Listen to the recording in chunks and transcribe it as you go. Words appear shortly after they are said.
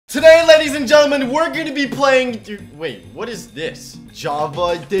Today, ladies and gentlemen, we're going to be playing... Wait, what is this?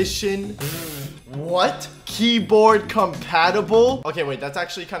 Java Edition? What? Keyboard compatible? Okay, wait, that's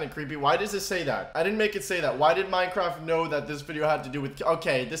actually kind of creepy. Why does it say that? I didn't make it say that. Why did Minecraft know that this video had to do with...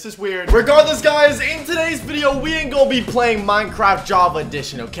 Okay, this is weird. Regardless, guys, in today's video, we ain't gonna be playing Minecraft Java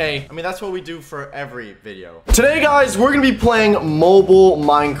Edition, okay? I mean, that's what we do for every video. Today, guys, we're gonna be playing mobile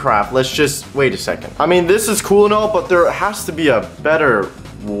Minecraft. Let's just... Wait a second. I mean, this is cool and all, but there has to be a better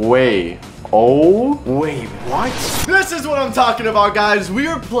way. Oh, wait, what? This is what I'm talking about, guys. We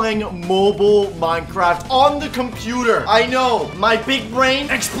are playing mobile Minecraft on the computer. I know, my big brain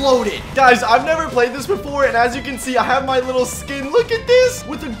exploded. Guys, I've never played this before, and as you can see, I have my little skin. Look at this,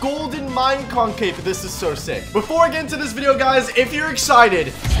 with a golden mine concave. This is so sick. Before I get into this video, guys, if you're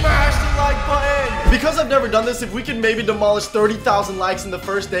excited, smash the like button. Because I've never done this, if we can maybe demolish 30,000 likes in the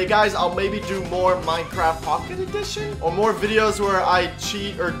first day, guys, I'll maybe do more Minecraft Pocket Edition, or more videos where I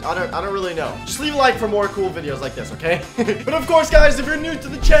cheat, or I don't really know. Just leave a like for more cool videos like this, okay? But of course, guys, if you're new to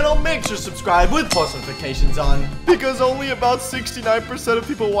the channel, make sure to subscribe with post notifications on, because only about 69% of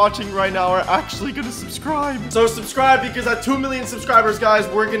people watching right now are actually gonna subscribe. So subscribe, because at 2 million subscribers, guys,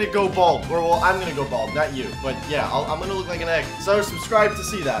 we're gonna go bald. Or, well, I'm gonna go bald, not you. But yeah, I'm gonna look like an egg. So subscribe to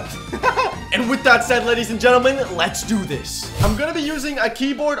see that. And with that said, ladies and gentlemen, let's do this. I'm gonna be using a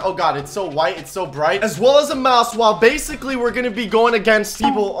keyboard. Oh god, it's so white, it's so bright. As well as a mouse, while basically we're gonna be going against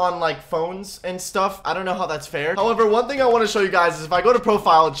people on like phones and stuff. I don't know how that's fair. However, one thing I want to show you guys is if I go to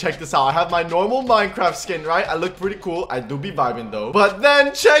profile and check this out, I have my normal Minecraft skin, right? I look pretty cool. I do be vibing though. But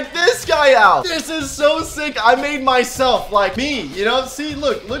then check this guy out. This is so sick. I made myself like me, you know? See,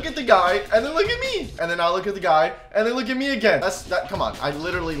 look at the guy and then look at me. And then I look at the guy and then look at me again. Come on. I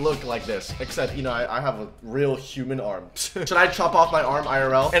literally look like this, except, you know, I have a real human arm. Should I chop off my arm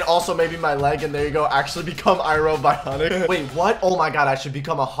IRL? And also maybe my leg, and there you go, actually become IRL Bionic. Wait, what? Oh my god, I should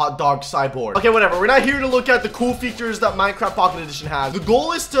become a hot dog cyborg. Okay, whatever. We're not here to look at the cool features that Minecraft Pocket Edition has. The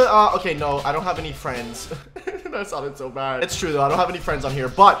goal is to, okay, no, I don't have any friends. That sounded so bad. It's true though, I don't have any friends on here,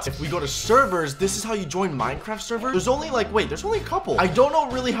 but if we go to servers, this is how you join Minecraft servers. There's only like, wait, there's only a couple. I don't know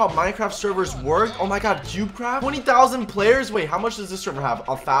really how Minecraft servers work. Oh my god, CubeCraft, 20,000 players. Wait, how much does this server have?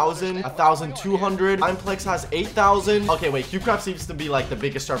 1,000, 1,200. Mineplex has 8,000. Okay, wait, CubeCraft seems to be like the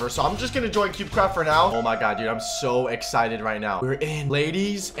biggest server, so I'm just gonna join CubeCraft for now. Oh my god, dude, I'm so excited right now. We're in.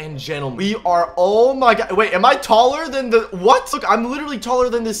 Ladies and gentlemen, we are, oh my god. Wait, am I taller than the, what? Look, I'm literally taller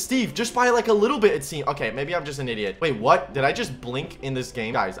than this Steve, just by like a little bit, it seems. Okay, maybe I'm just an idiot. Wait, what? Did I just blink in this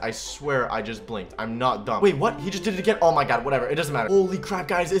game? Guys, I swear I just blinked. I'm not dumb. Wait, what? He just did it again. Oh my god, whatever. It doesn't matter. Holy crap,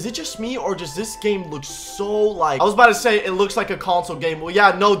 guys. Is it just me, or does this game look so like... I was about to say it looks like a console game. Well,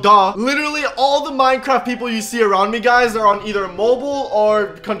 yeah, no, duh. Literally, all the Minecraft people you see around me, guys, are on either mobile or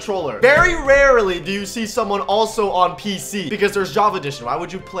controller. Very rarely do you see someone also on PC, because there's Java Edition. Why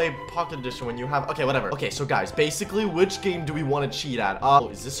would you play Pocket Edition when you have... Okay, whatever. Okay, so guys, basically, which game do we want to cheat at? Oh,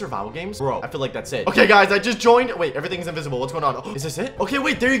 is this survival games? Bro, I feel like that's it. Okay, guys, I just joined. Wait, everything's invisible. What's going on? Oh, is this it? Okay,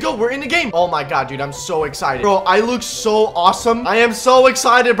 wait, there you go. We're in the game. Oh my god, dude, I'm so excited. Bro, I look so awesome. I am so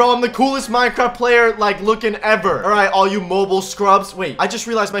excited, bro. I'm the coolest Minecraft player, like, looking ever. All right, all you mobile scrubs. Wait, I just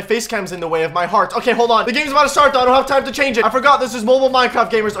realized my face cam's in the way of my heart. Okay, hold on. The game's about to start, though. I don't have time to change it. I forgot this is mobile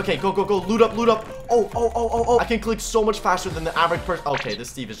Minecraft gamers. Okay, go, go, go. Loot up, loot up. Oh. I can click so much faster than the average person. Okay, this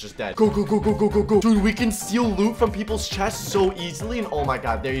Steve is just dead. Go, go, go, go, go, go, go. Dude, we can steal loot from people's chests so easily. And oh my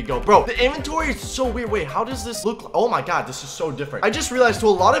god, there you go. Bro, the inventory is so weird. Wait, how does this look? Oh my god, this is so different. I just realized to a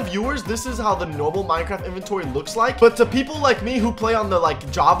lot of viewers, this is how the normal Minecraft inventory looks like. But to people like me who play on the like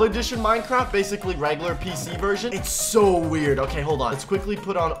Java Edition Minecraft, basically regular PC version, it's so weird. Okay, hold on. Let's quickly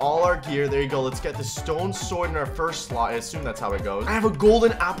put on all our gear. There you go. Let's get the stone sword in our first slot. I assume that's how it goes. I have a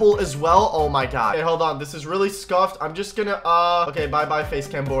golden apple as well. Oh my god. Okay, hold on. This is really scuffed. I'm just gonna, okay, bye-bye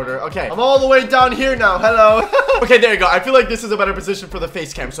facecam border. Okay, I'm all the way down here now. Hello. Okay, there you go. I feel like this is a better position for the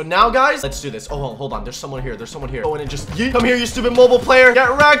facecam. So now, guys, let's do this. Oh, hold on. There's someone here. There's someone here. Oh, and it just, come here, you stupid mobile player. Get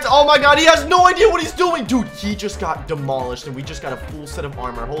wrecked. Oh my god, he has no idea what he's doing. Dude, he just got demolished, and we just got a full set of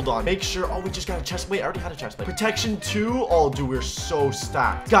armor. Hold on. Make sure, oh, we just got a chest. Wait, I already had a chest plate. Protection 2. Oh, dude, we're so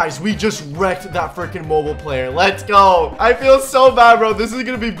stacked. Guys, we just wrecked that freaking mobile player. Let's go. I feel so bad, bro. This is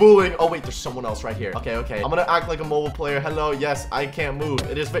gonna be bullying. Oh, wait, there's someone else right here. Okay, I'm gonna act like a mobile player. Hello, yes, I can't move.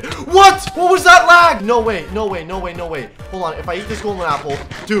 It is fake. What? What was that lag? No way, no way, no way, no way. Hold on, if I eat this golden apple,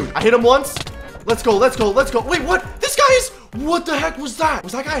 dude, I hit him once. Let's go, let's go, let's go. Wait, what? This guy is... What the heck was that?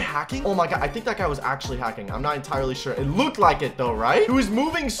 Was that guy hacking? Oh my god, I think that guy was actually hacking. I'm not entirely sure. It looked like it though, right? He was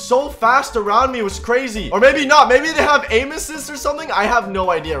moving so fast around me. It was crazy. Or maybe not. Maybe they have aim assist or something. I have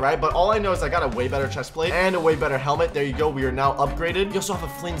no idea, right? But all I know is I got a way better chest plate and a way better helmet. There you go. We are now upgraded. We also have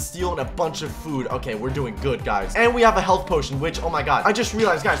a flint and steel and a bunch of food. Okay, we're doing good, guys. And we have a health potion, which, oh my god, I just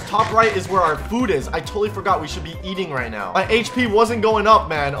realized, guys, top right is where our food is. I totally forgot we should be eating right now. My HP wasn't going up,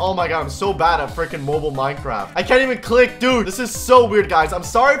 man. Oh my god, I'm so bad at freaking mobile Minecraft. I can't even click, dude. This is so weird, guys. I'm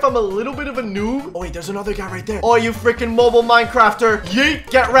sorry if I'm a little bit of a noob. Oh wait, there's another guy right there. Oh, you freaking mobile Minecrafter. Yeet.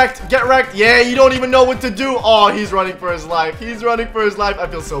 Get wrecked. Get wrecked. Yeah, you don't even know what to do. Oh, he's running for his life. He's running for his life. I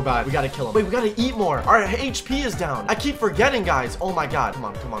feel so bad. We gotta kill him. Wait, we gotta eat more. Our HP is down. I keep forgetting, guys. Oh my god. Come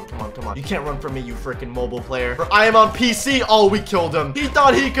on, come on, come on, come on. You can't run from me, you freaking mobile player. I am on PC. Oh, we killed him. He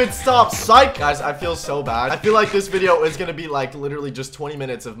thought he could stop. Psych. Guys, I feel so bad. I feel like this video is gonna be like literally just 20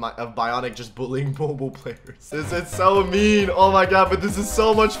 minutes of Bionic just bullying mobile players. This is so mean. Oh my god, but this is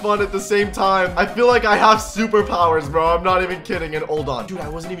so much fun at the same time. I feel like I have superpowers, bro. I'm not even kidding. And hold on. Dude, I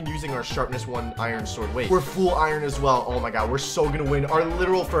wasn't even using our sharpness 1 iron sword. Wait, we're full iron as well. Oh my god, we're so gonna win our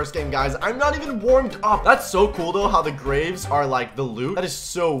literal first game, guys. I'm not even warmed up. That's so cool though, how the graves are like the loot. That is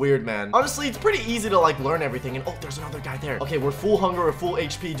so weird, man. Honestly, it's pretty easy to like learn everything. And oh, there's another guy there. Okay, we're full hunger, we're full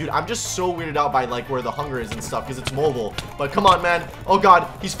HP. Dude, I'm just so weirded out by like where the hunger is and stuff because it's mobile. But come on, man. Oh god,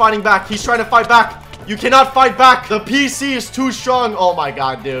 he's fighting back. He's trying to fight back. You cannot fight back. The PC is too strong. Oh my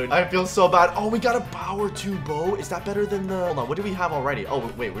god, dude. I feel so bad. Oh, we got a power 2 bow. Is that better than the... Hold on, what do we have already?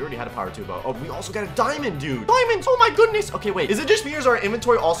 Oh, wait, we already had a power 2 bow. Oh, we also got a diamond, dude. Diamonds. Oh my goodness. Okay, wait. Is it just me or is our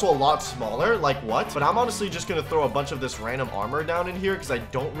inventory also a lot smaller? Like what? But I'm honestly just gonna throw a bunch of this random armor down in here because I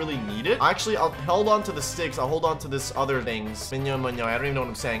don't really need it. Actually, I'll hold on to the sticks. I'll hold on to this other things. I don't even know what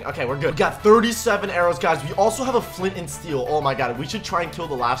I'm saying. Okay, we're good. We got 37 arrows, guys. We also have a flint and steel. Oh my god. We should try and kill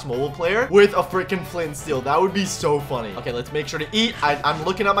the last mobile player with a freaking flint and steel. That would be so funny. Okay, let's make sure to eat. I'm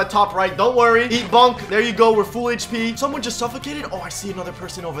looking at my top right. Don't worry. Eat bunk. There you go. We're full HP. Someone just suffocated. Oh, I see another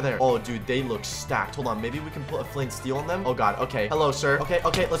person over there. Oh, dude, they look stacked. Hold on. Maybe we can put a flint and steel on them. Oh god. Okay. Hello, sir. Okay.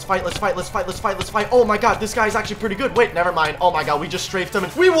 Okay. Let's fight. Let's fight. Let's fight. Let's fight. Let's fight. Oh my god. This guy is actually pretty good. Wait, never mind. Oh my god. We just strafed him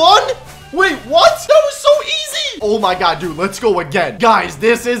and we won. Wait, what? That was so easy. Oh my god, dude. Let's go again. Guys,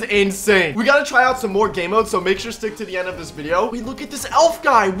 this is insane. We gotta try out some more game modes, so make sure to stick to the end of this video. Wait, look at this elf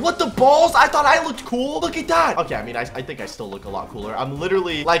guy. What the balls? I thought I looked cool. Look at that. Okay, I mean, I think I still look a lot cooler. I'm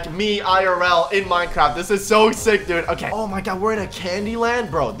literally like me IRL in Minecraft. This is so sick, dude. Okay. Oh my god, we're in a candy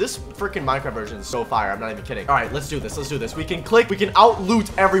land. Bro, this freaking Minecraft version is so fire. I'm not even kidding. All right, let's do this. Let's do this. We can click. We can out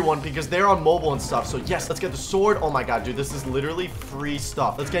loot everyone because they're on mobile and stuff. So yes, let's get the sword. Oh my god, dude. This is literally free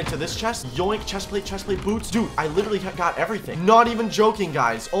stuff. Let's get into this chest. Yoink, chest plate, boots. Dude, I literally got everything. Not even joking,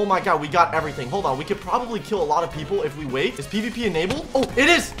 guys. Oh my god, we got everything. Hold on. We could probably kill a lot of people if we wait. Is PvP enabled? Oh, it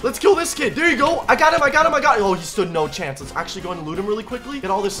is. Let's kill this kid. There you go. I got him. I got him. I got him. Oh, he stood no chance. Let's actually go and loot him really quickly. Get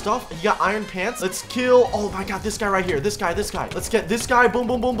all this stuff. He got iron pants. Let's kill. Oh my god, this guy right here. This guy. Let's get this guy. Boom,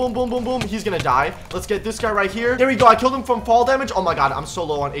 boom, boom, boom, boom, boom, boom. He's gonna die. Let's get this guy right here. There we go. I killed him from fall damage. Oh my god, I'm so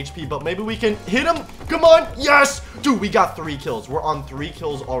low on HP, but maybe we can hit him. Come on. Yes. Dude, we got 3 kills. We're on 3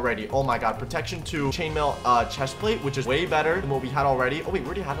 kills already. Oh my god. Protection 2, chainmail chest plate, which is way better than what we had already. Oh wait, we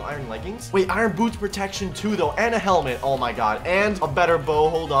already had iron leggings. Wait, iron boots protection 2 though, and a helmet. Oh my god. And a better bow.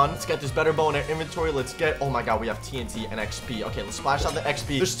 Hold on. Let's get this better bow in our inventory. Let's get, oh my god, we have TNT and XP. Okay, let's splash out the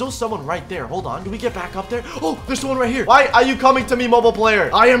XP. There's still someone right there. Hold on. Do we get back up there? Oh, there's someone right here. Why are you coming to me, mobile player?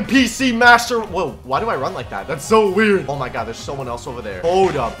 I am PC master. Whoa, why do I run like that? That's so weird. Oh my god, there's someone else over there.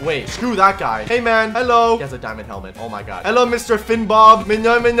 Hold up. Wait, screw that guy. Hey man, hello. He has a diamond helmet. Oh my god. Hello, Mr. Finbob.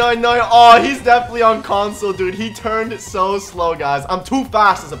 Oh, he's definitely on console, dude. He turned so slow, guys. I'm too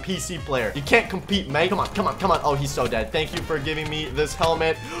fast as a PC player. You can't compete, mate. Come on, come on, come on. Oh, he's so dead. Thank you for giving me this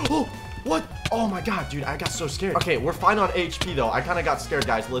helmet. Oh, what? Oh my god, dude, I got so scared. Okay, we're fine on HP though. I kind of got scared,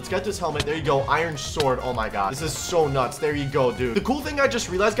 guys. Let's get this helmet. There you go. Iron sword. Oh my god, this is so nuts. There you go, dude. The cool thing I just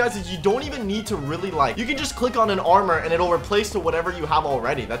realized, guys, is you don't even need to really like, you can just click on an armor and it'll replace to whatever you have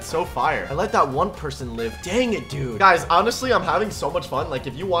already. That's so fire. I let that one person live. Dang it, dude. Guys, honestly, I'm having so much fun. Like,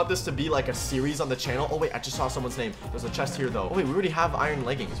 if you want this to be like a series on the channel. Oh wait, I just saw someone's name. There's a chest here though. Oh wait, we already have iron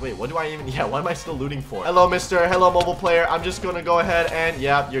leggings. Wait, what do I even, yeah, what am I still looting for? Hello, mister. Hello, mobile player. I'm just gonna go ahead and,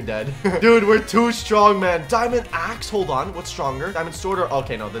 yeah, you're dead. Dude, we're too strong, man. Diamond axe. Hold on. What's stronger? Diamond sword or...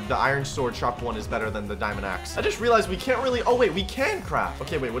 Okay, no. The iron sword sharp one is better than the diamond axe. I just realized we can't really... Oh, wait. We can craft.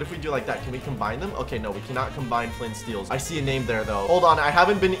 Okay, wait. What if we do like that? Can we combine them? Okay, no. We cannot combine flint steels. I see a name there, though. Hold on. I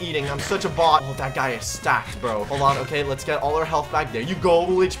haven't been eating. I'm such a bot. Oh, that guy is stacked, bro. Hold on. Okay, let's get all our health back. There you go.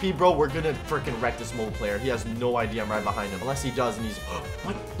 Full HP, bro. We're gonna freaking wreck this mobile player. He has no idea I'm right behind him. Unless he does, and he's...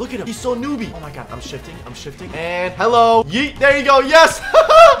 What? Look at him. He's so newbie. Oh, my God. I'm shifting. I'm shifting. And hello. Yeet. There you go. Yes.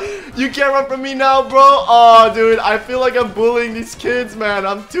 You can't run from me now, bro. Oh, dude, I feel like I'm bullying these kids, man.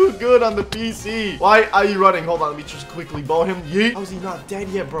 I'm too good on the PC. Why are you running? Hold on, let me just quickly bow him. Yeet. How is he not dead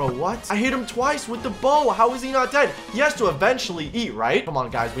yet, bro? What? I hit him twice with the bow. How is he not dead? He has to eventually eat, right? Come on,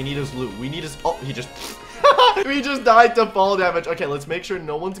 guys. We need his loot. We need his... Oh, he just... We just died to fall damage. Okay, let's make sure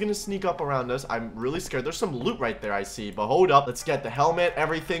no one's gonna sneak up around us. I'm really scared. There's some loot right there, I see. But hold up. Let's get the helmet,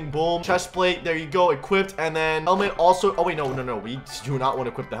 everything. Boom. Chest plate. There you go. Equipped. And then helmet also. Oh, wait. No. We do not want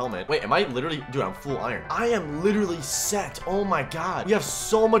to equip the helmet. Wait, am I literally... Dude, I'm full iron. I am literally set. Oh, my God. We have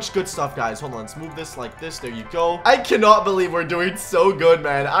so much good stuff, guys. Hold on. Let's move this like this. There you go. I cannot believe we're doing so good,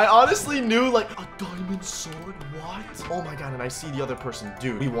 man. I honestly knew, like, a diamond sword. What? Oh, my God. And I see the other person.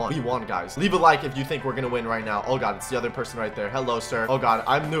 Dude, we won. We won, guys. Leave a like if you think we're gonna win right now. Oh god, it's the other person right there. Hello, sir. Oh god,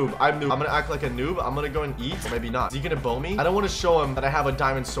 I'm noob. I'm gonna act like a noob. I'm gonna go and eat, or maybe not. Is he gonna bow me? I don't want to show him that I have a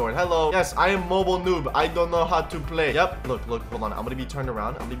diamond sword. Hello. Yes, I am mobile noob. I don't know how to play. Yep. Look, hold on. I'm gonna be turned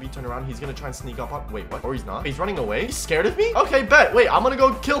around. He's gonna try and sneak up on... Wait, what? Or he's not. He's running away. He's scared of me? Okay, bet. Wait, I'm gonna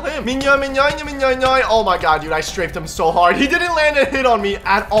go kill him. Oh my god, dude, I strafed him so hard. He didn't land a hit on me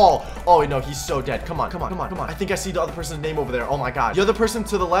at all. Oh no, he's so dead. Come on. I think I see the other person's name over there. Oh my god. The other person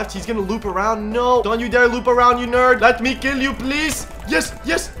to the left, he's gonna loop around. No, don't you dare loop around, you nerd. Let me kill you, please.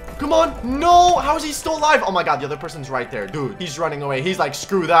 Yes. Come on. No. How is he still alive? Oh my god, the other person's right there. Dude, he's running away. He's like,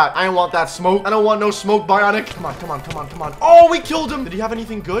 screw that. I don't want that smoke. I don't want no smoke, Bionic. Come on. Oh, we killed him. Did he have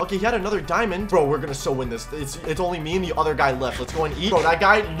anything good? Okay, he had another diamond. Bro, we're gonna so win this. It's only me and the other guy left. Let's go and eat. Bro, that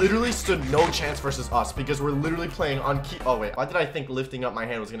guy literally stood no chance versus us because we're literally playing on key... Oh, wait. Why did I think lifting up my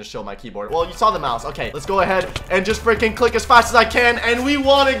hand was gonna show my keyboard? Well, you saw the mouse. Okay, let's go ahead and just freaking click as fast as I can. And we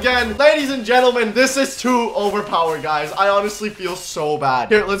won again. Ladies and gentlemen, this is too overpowered, guys. I honestly feel so bad.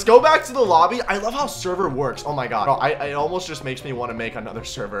 Here, let's go back to the lobby. I love how server works. Oh my god. Bro, it almost just makes me want to make another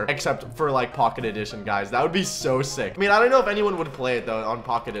server. Except for like Pocket Edition, guys. That would be so sick. I mean, I don't know if anyone would play it though on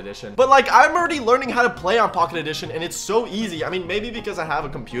Pocket Edition. But like, I'm already learning how to play on Pocket Edition and it's so easy. I mean, maybe because I have a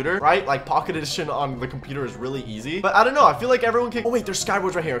computer, right? Like Pocket Edition on the computer is really easy. But I don't know. I feel like everyone can... Oh wait, there's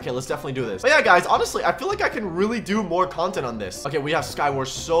Skywars right here. Okay, let's definitely do this. But yeah, guys, honestly, I feel like I can really do more content on this. Okay, we have Skywars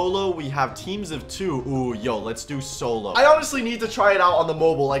solo. We have teams of 2. Ooh, yo, let's do solo. I honestly need to try it out on the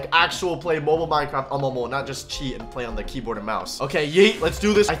mobile, like actual play mobile Minecraft on mobile, not just cheat and play on the keyboard and mouse. Okay, yeet, let's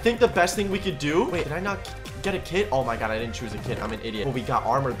do this. I think the best thing we could do... Wait, did I not get a kit? Oh my god, I didn't choose a kit. I'm an idiot. But we got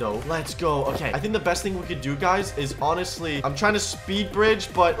armor though. Let's go. Okay, I think the best thing we could do, guys, is honestly, I'm trying to speed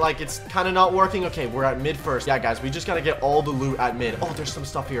bridge, but like it's kind of not working. Okay, we're at mid first. Yeah, guys, we just gotta get all the loot at mid. Oh, there's some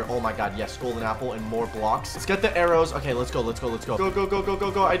stuff here. Oh my god, yes, golden apple and more blocks. Let's get the arrows. Okay, let's go.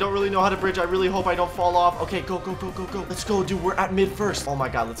 Go. I don't really know how to bridge. I really hope I don't fall off. Okay, go. Let's go, dude. We're at mid first. Oh my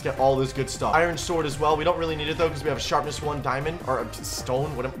god, let's get all this good stuff. Iron sword as well. We don't really need it though because we have a sharpness 1 diamond or a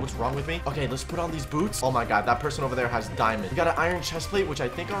stone. What's wrong with me? Okay, let's put on these boots. Oh my god, that person over there has diamond. We got an iron chest plate, which I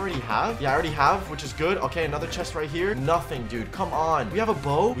think I already have. Yeah, I already have, which is good. Okay, another chest right here. Nothing, dude. Come on. We have a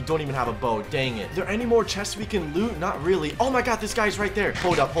bow? We don't even have a bow. Dang it. Are there any more chests we can loot? Not really. Oh my god, this guy's right there.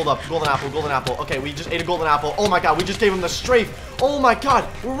 Hold up. Golden apple. Okay, we just ate a golden apple. Oh my god, we just gave him the strafe. Oh my god,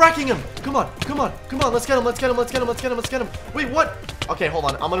 we're wrecking him. Come on. Let's get him. Wait, what? Okay, hold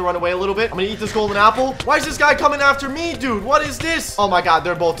on. I'm gonna run away a little bit. I'm gonna eat this golden apple. Why is this guy coming after me, dude? What is this? Oh my god,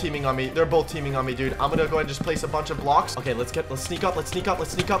 they're both teaming on me. Dude. I'm gonna go ahead and just place a bunch of blocks. Okay, let's sneak up.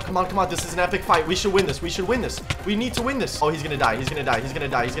 Come on. This is an epic fight. We should win this. We need to win this. Oh, he's gonna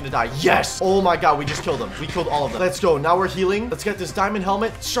die. Yes. Oh my god, we just killed him. We killed all of them. Let's go. Now we're healing. Let's get this diamond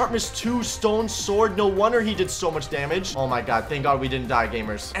helmet. Sharpness 2 stone sword. No wonder he did so much damage. Oh my god, thank god we didn't die,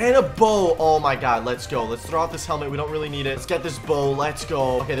 gamers. And a bow. Oh my god, let's go. Let's throw out this helmet. We don't really need it. Let's get this bow. Let's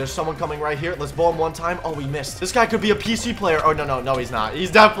go. Okay, there's someone coming right here. Let's bow him 1 time. Oh, we missed. This guy could be a PC player. Oh, no, he's not.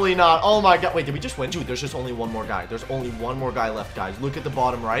 He's definitely not. Oh my god. Wait, did we just win? Dude, there's just only one more guy. There's only one more guy left, guys. Look at the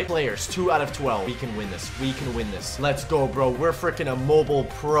bottom right. Players, 2 out of 12. We can win this. Let's go, bro. We're freaking a mobile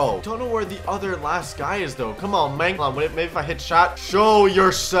pro. Don't know where the other last guy is, though. Come on, man. Come on. Maybe if I hit shot. Show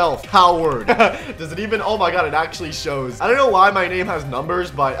yourself, coward. Does it even... Oh my god, it actually shows. I don't know why my name has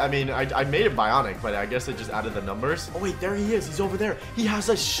numbers, but I mean, I made it Bionic, but I guess it just added the numbers. Oh, wait, there he is. He's over there. He has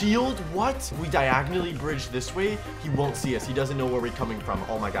a shield. What? If we diagonally bridge this way, he won't see us. He doesn't know where we're coming from.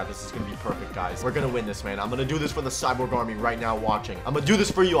 Oh my god, this is gonna be perfect, guys. We're gonna win this, man. I'm gonna do this for the cyborg army right now watching. I'm gonna do this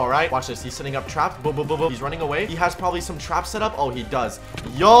for you, all right? Watch this. He's setting up traps. Boom. He's running away. He has probably some traps set up. Oh, he does.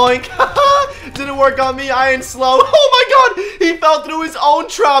 Yoink. Didn't work on me. I ain't slow. Oh my god. He fell through his own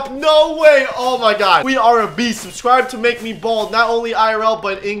trap. No way. Oh my god. We are a beast. Subscribe to make me bald. Not only IRL,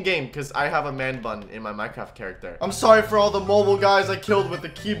 but in-game, because I have a man bun in my Minecraft character. I'm sorry for all the mobile guys. guys I killed with the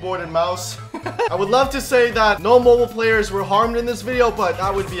keyboard and mouse. I would love to say that no mobile players were harmed in this video, but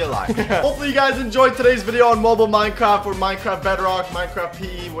that would be a lie. Hopefully you guys enjoyed today's video on mobile Minecraft or Minecraft Bedrock, Minecraft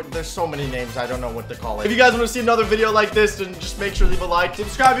PE. There's so many names, I don't know what to call it. If you guys want to see another video like this, then just make sure to leave a like.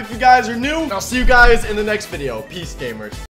 Subscribe if you guys are new. And I'll see you guys in the next video. Peace, gamers.